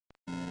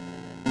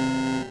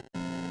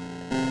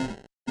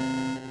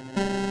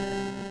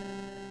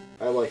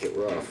make it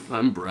rough.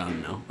 I'm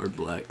brown now, or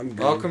black.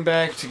 Welcome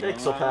back to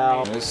Pixel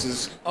Pal. This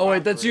is. Oh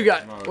wait, that's you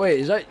guys. Wait,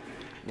 is that?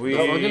 We The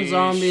fucking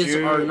zombies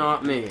shoot are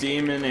not me.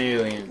 Demon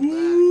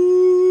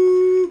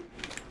alien.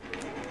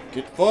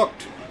 Get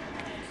fucked.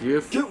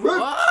 Get wrecked.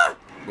 Ah!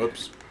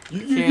 Whoops.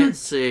 Can't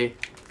see.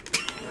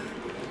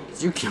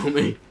 Did you kill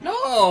me?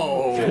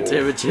 No. God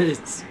damn it,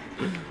 Jayce.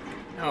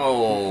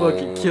 No. You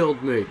fucking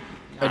killed me.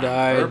 I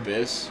died.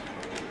 Purpose.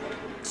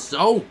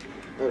 So?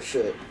 Oh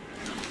shit.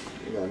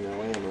 You got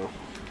no ammo.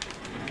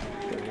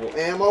 Got no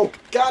ammo.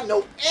 Got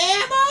no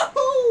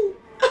ammo!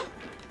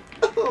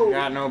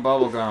 Got no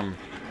bubblegum.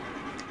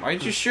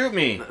 Why'd you shoot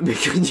me?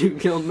 Because you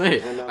killed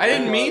me. I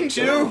didn't mean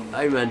to.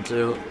 I meant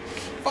to.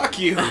 Fuck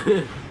you.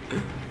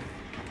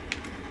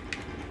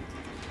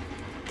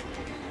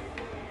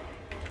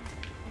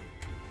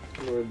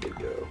 Where'd they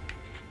go?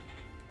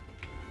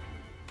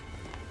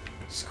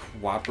 It's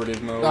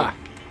cooperative mode. Ah.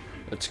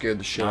 That scared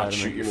the shit out Not of me.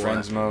 shoot your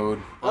friends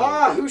mode.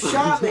 Ah, who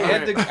shot me?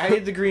 I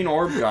had the green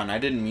orb gun. I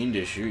didn't mean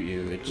to shoot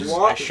you. It just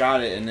What? I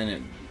shot it and then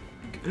it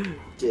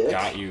Dick.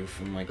 got you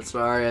from like.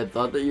 Sorry, I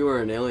thought that you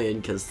were an alien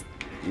because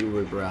you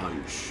were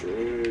brown. Sure.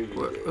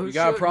 You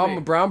got a problem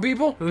with brown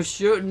people? Who's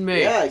shooting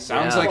me? Yeah,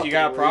 Sounds like you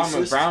got a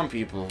problem with brown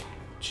people.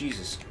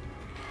 Jesus.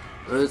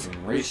 Who's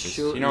Racist.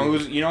 shooting You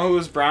know who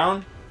was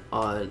brown?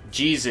 me?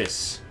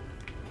 Jesus.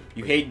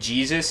 You hate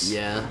Jesus?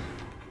 Yeah.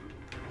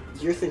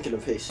 You're thinking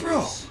of Jesus.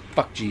 Bro.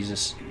 Fuck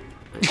Jesus.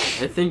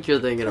 I think you're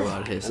thinking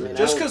about his. I mean,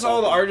 Just because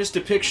all the artist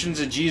depictions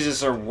of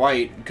Jesus are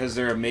white because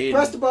they're made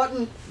Press in the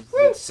button. the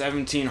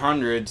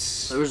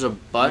 1700s. There was a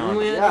button No.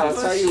 we had Yeah, to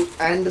that's how push? you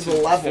end the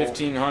level.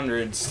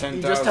 1500s, 10,000.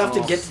 You just have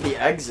to get to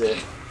the exit.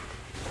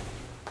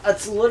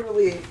 That's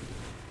literally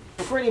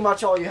pretty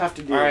much all you have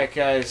to do. Alright,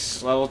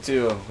 guys, level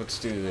 2. Let's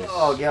do this.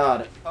 Oh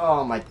god.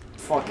 Oh my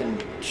fucking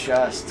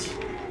chest.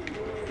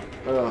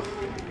 Ugh.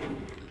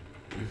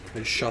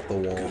 And shut the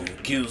wall.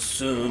 Kill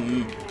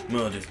some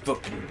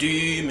motherfucking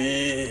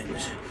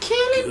demons.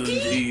 Killing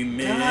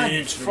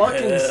demons. God,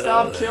 fucking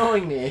stop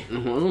killing me.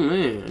 It wasn't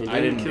me.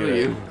 I didn't do kill it.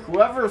 you.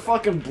 Whoever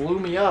fucking blew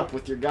me up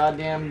with your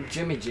goddamn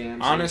Jimmy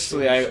Jams.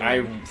 Honestly,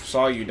 I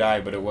saw you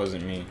die, but it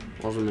wasn't me.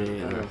 Wasn't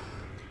me either.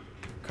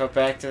 Cut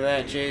back to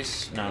that,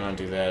 Jayce? No, don't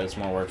do that. It's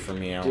more work for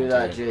me. I Do won't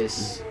that, do it.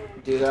 Jayce.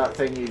 Do that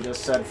thing you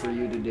just said for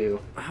you to do.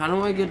 How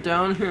do I get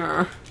down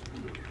here?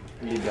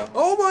 You don't.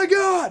 Oh my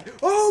god!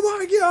 Oh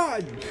my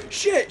god!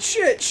 Shit,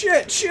 shit,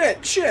 shit,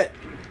 shit, shit!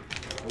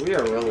 We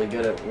are really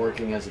good at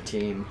working as a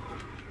team.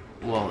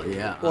 Well,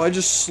 yeah. Well, I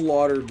just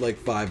slaughtered like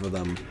 5 of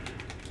them.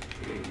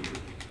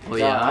 Oh, God,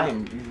 yeah. I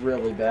am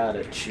really bad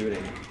at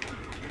shooting.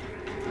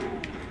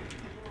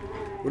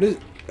 What is...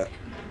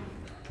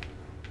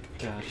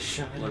 God,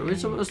 shut What are we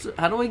supposed to?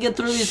 How do we get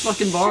through these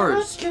fucking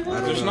bars? I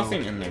don't There's know.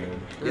 nothing in there.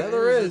 Yeah,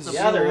 there is. It's a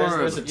Yeah, there is. board.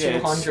 There's a Yeah,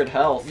 it's- 200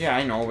 health. Yeah,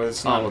 I know, but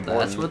it's not Oh,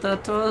 that's important. what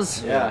that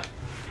does? Yeah.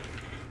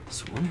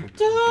 It's weird.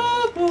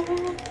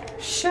 Double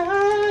shot.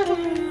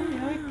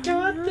 I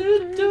got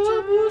the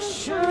double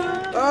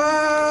shot.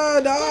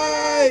 Ah!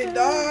 Die!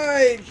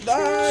 Die!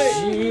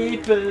 Die!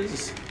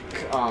 Jeepers.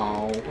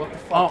 Oh, what the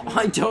Oh, fuck?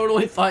 I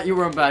totally thought you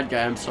were a bad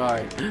guy. I'm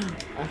sorry.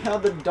 I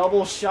had the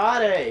double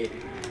shot, eh?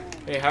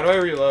 Hey, how do I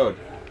reload?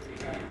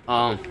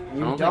 I You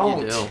don't think you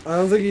don't. do. I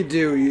don't think you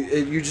do.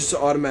 You just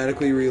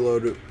automatically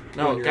reload it.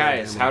 No, when you're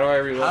guys, out how of do I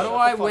reload? How do Shut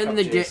I the fuck win up,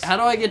 the game? Jayce. How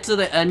do I get to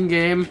the end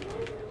game?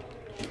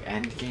 The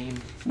end game.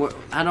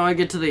 How do I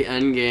get to the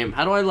end game?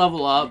 How do I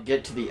level up?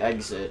 Get to the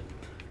exit.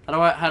 How do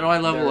I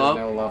level There's up?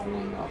 no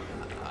leveling up.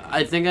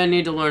 I think I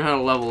need to learn how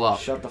to level up.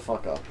 Shut the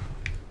fuck up.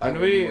 When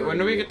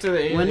do we get to the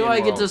alien When do I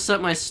get world? to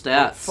set my Don't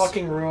stats?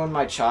 fucking ruin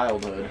my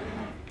childhood.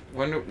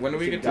 When do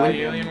we get to the Goddamn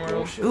alien world?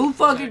 bullshit. Who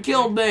fucking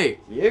killed me?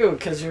 You,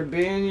 because you're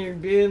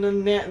being a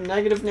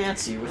negative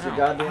Nancy with your How?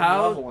 goddamn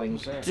How?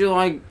 leveling. Do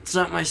I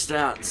set my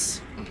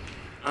stats?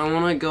 I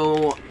want to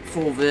go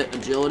full vit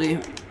agility.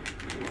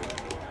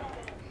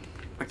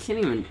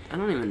 I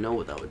don't even know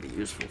what that would be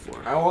useful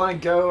for. I want to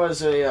go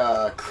as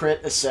a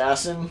crit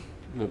assassin.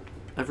 Well,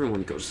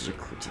 everyone goes as a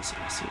crit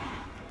assassin.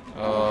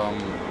 Oh,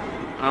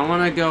 I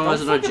want to go Don't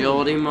as an fucking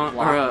agility lock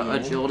me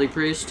in. agility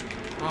priest.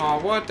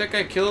 what? That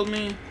guy killed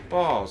me?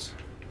 Balls.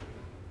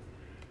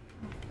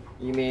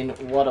 You mean,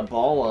 what a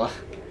baller.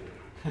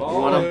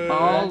 What a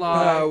baller.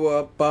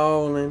 Power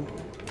bowling.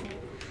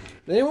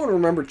 Does anyone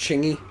remember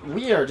Chingy?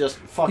 We are just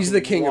fucking He's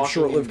the king of walking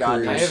short-lived in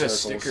goddamn I have a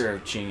circles. sticker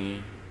of Chingy.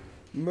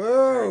 It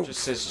Move! just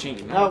says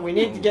Chingy. No, we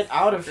need to get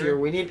out of here.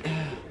 We need...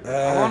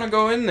 I want to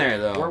go in there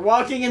We're though.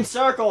 walking in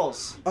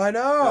circles. I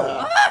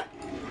know!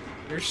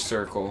 Here's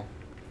circle.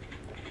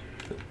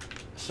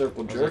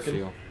 Circle How's it jerking.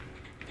 feel?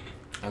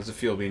 How's it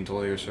feel being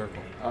totally your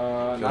circle?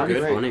 Not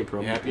good? great. Funny, You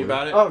probably. happy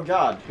about it? Oh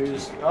god,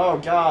 oh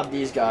god,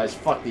 these guys.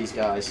 Fuck these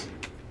guys.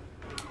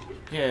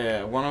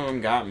 Yeah, one of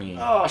them got me.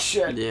 Oh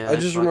shit. Yeah. I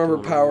just fucked remember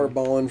one of power them.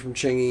 balling from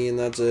Chingy and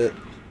that's it.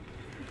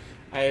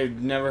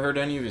 I've never heard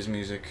any of his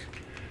music.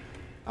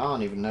 I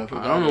don't even know who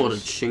I don't know what a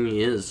is.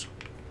 chingy is.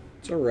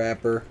 It's a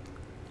rapper.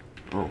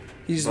 Oh.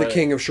 He's the But-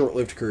 king of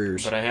short-lived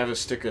careers. But I have a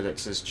sticker that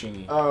says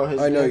Chingy. Oh,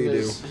 his I know name you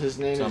is, His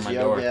name It's on is my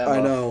Yo door. Gabba.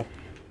 I know.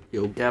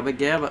 Yo gabba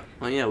gabba.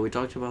 Oh yeah, we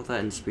talked about that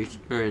in speech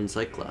or in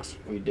psych class.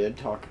 We did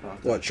talk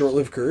about that. What,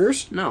 short-lived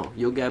careers? No,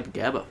 yo gabba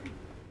gabba.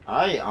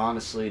 I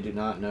honestly do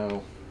not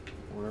know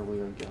where we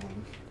are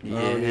going.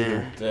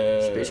 Yeah.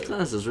 Speech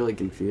class is really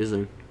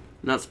confusing.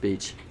 Not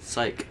speech.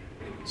 Psych.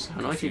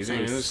 How do I keep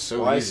saying It was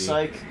so Why easy.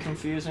 psych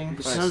confusing?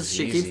 Because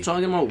she easy. keeps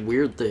talking about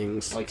weird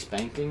things. Like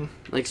spanking?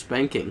 Like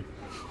spanking.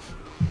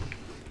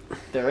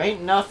 There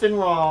ain't nothing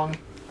wrong.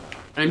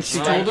 And she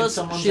Spanking told us,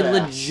 someone's she ass.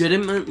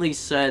 legitimately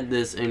said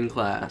this in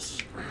class.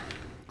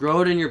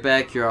 Grow it in your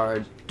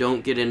backyard.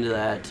 Don't get into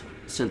that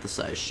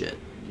synthesize shit.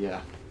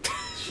 Yeah.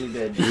 She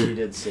did. She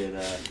did say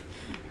that.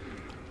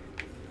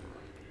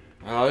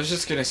 I was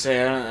just gonna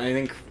say, I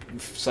think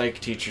psych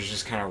teachers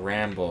just kind of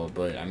ramble,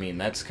 but I mean,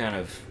 that's kind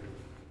of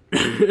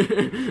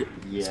it's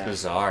Yeah.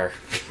 bizarre.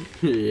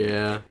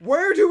 Yeah.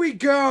 Where do we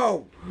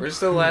go? Where's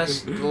the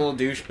last little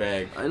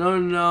douchebag? I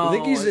don't know. I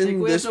think he's in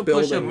we this have to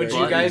push a building. Would you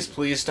button. guys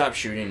please stop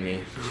shooting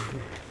me?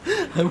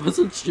 I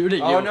wasn't shooting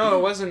you. Oh no,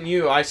 it wasn't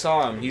you. I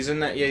saw him. He's in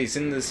that. Yeah, he's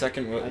in the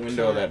second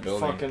window of that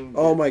building. Fucking...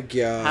 Oh my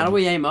god. How do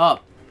we aim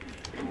up?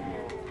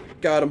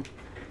 Got him.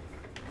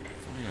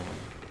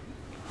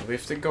 Do we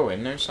have to go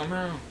in there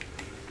somehow?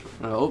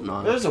 I hope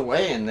not. There's a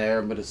way in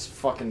there, but it's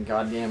fucking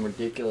goddamn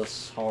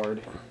ridiculous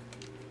hard.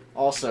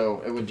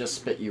 Also, it would just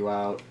spit you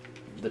out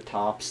the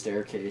top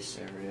staircase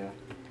area.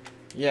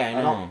 Yeah, I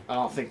know. I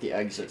don't think the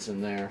exit's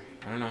in there.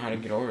 I don't know how to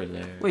get over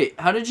there. Wait,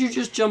 how did you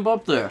just jump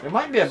up there? There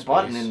might be a Space.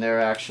 button in there,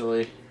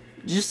 actually.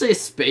 Did you say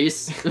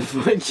space?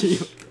 Fuck you.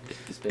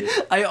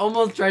 Space. I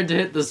almost tried to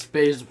hit the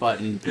space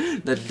button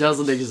that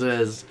doesn't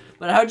exist.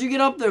 But how'd you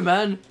get up there,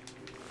 man?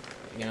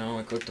 You know,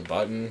 I clicked the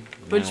button.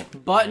 Which now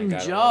button I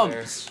got over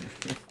there. jumps?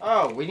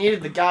 Oh, we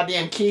needed the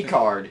goddamn key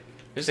card.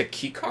 There's a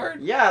key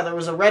card? Yeah, there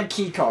was a red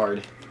key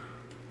card.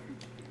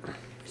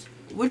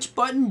 Which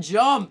button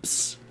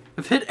jumps?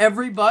 I've hit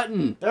every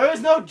button. There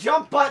is no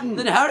jump button.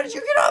 Then how did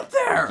you get up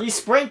there? He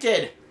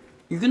sprinted.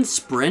 You can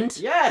sprint?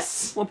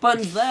 Yes. What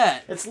button's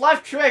that? It's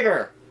left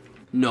trigger.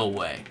 No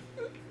way.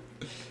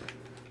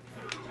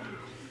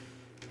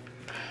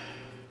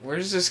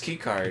 Where's this key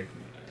card?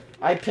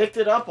 I picked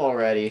it up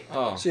already.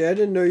 Oh. See, I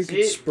didn't know you See?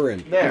 could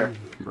sprint. There.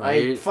 I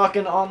Right?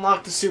 fucking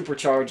unlocked the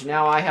supercharge.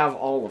 Now I have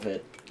all of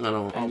it. I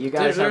don't. And you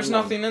guys There's have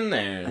none. nothing in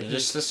there.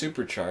 Just the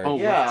supercharge. Oh.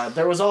 Yeah,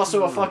 there was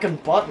also a fucking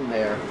button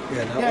there.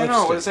 Yeah, not Yeah, I like know.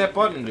 What stick. does that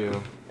button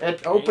do?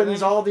 It opens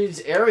Anything? all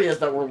these areas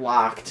that were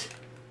locked.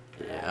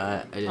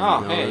 Yeah, I didn't Oh,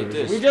 know. hey, there was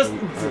this- We just...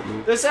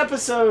 a- This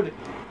episode is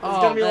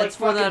Oh, gonna be like that's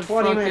where fucking that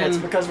 20 minutes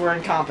fucking- because we're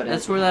incompetent.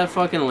 That's where that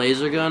fucking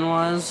laser gun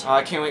was.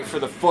 I can't wait for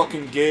the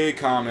fucking gay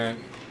comment.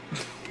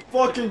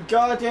 fucking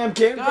goddamn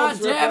Game God Grumps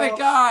damn it, ripoff.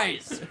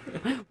 guys!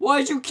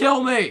 Why'd you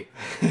kill me?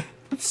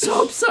 I'm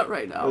so upset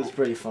right That now. was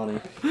pretty funny.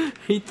 I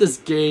hate this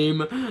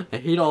game. I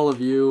hate all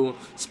of you.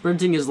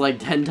 Sprinting is like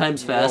 10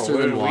 times faster Whoa,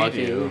 what than did we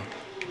walking. do?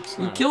 It's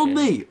You not killed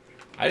okay. me.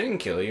 I didn't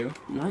kill you.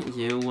 Not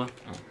you.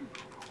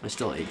 I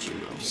still hate you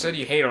though. You said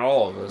you hate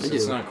all of us. I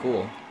It's do. not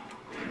cool.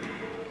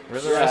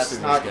 Where's the Yeah, rest it's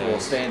of not these cool.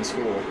 guys? Stay in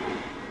school.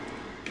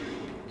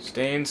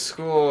 Stay in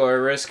school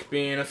or risk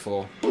being a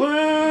fool.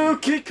 Blue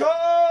key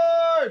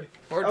card!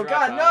 Or Oh drop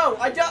god, out. no!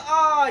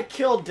 I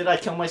killed. Did I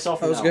kill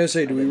myself? I was No. gonna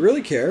say, do we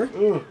really care?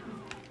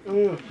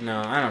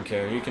 No, I don't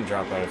care. You can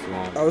drop out if you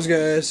want. I was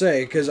gonna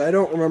say, because I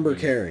don't remember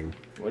caring.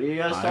 What are you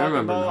guys talking I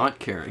remember about? not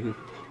caring.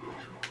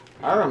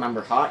 I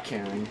remember hot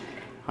caring.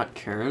 Hot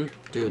Karen?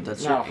 Dude,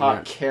 that's No, your hot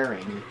aunt.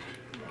 caring.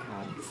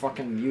 God,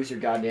 fucking use your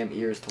goddamn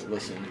ears to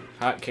listen.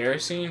 Hot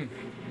kerosene?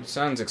 It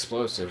sounds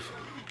explosive.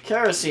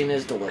 Kerosene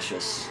is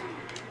delicious.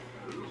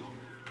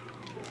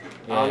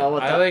 Yeah, I don't know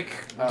what I that- like.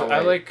 Oh, I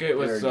wait. like it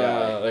with Weird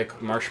guy.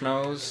 like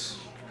marshmallows.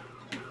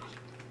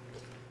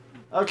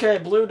 Okay,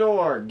 blue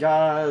door.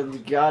 Gotta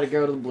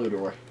go to the blue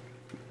door.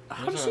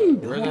 How Where's does the- he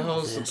Where the know hell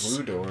is this?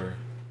 the blue door?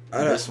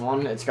 I This don't,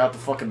 one, it's got the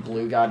fucking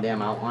blue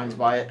goddamn outlines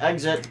by it.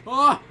 Exit.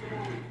 Ah!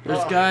 There's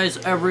Oh. guys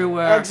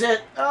everywhere.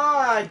 Exit.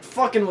 Ah, I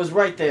fucking was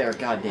right there.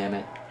 God damn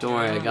it. Don't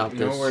worry, I got don't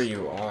know this. where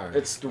you are.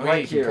 It's Oh,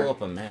 right you can here. pull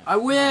up a map. I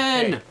win!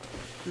 Hey.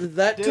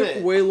 that Did took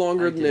it. way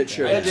longer I than did it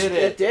should. that. I did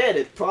It did.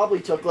 It probably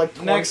took like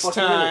 20 Next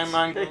fucking time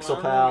minutes. on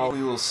Pixel Pal.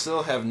 we will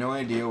still have no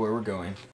idea where we're going.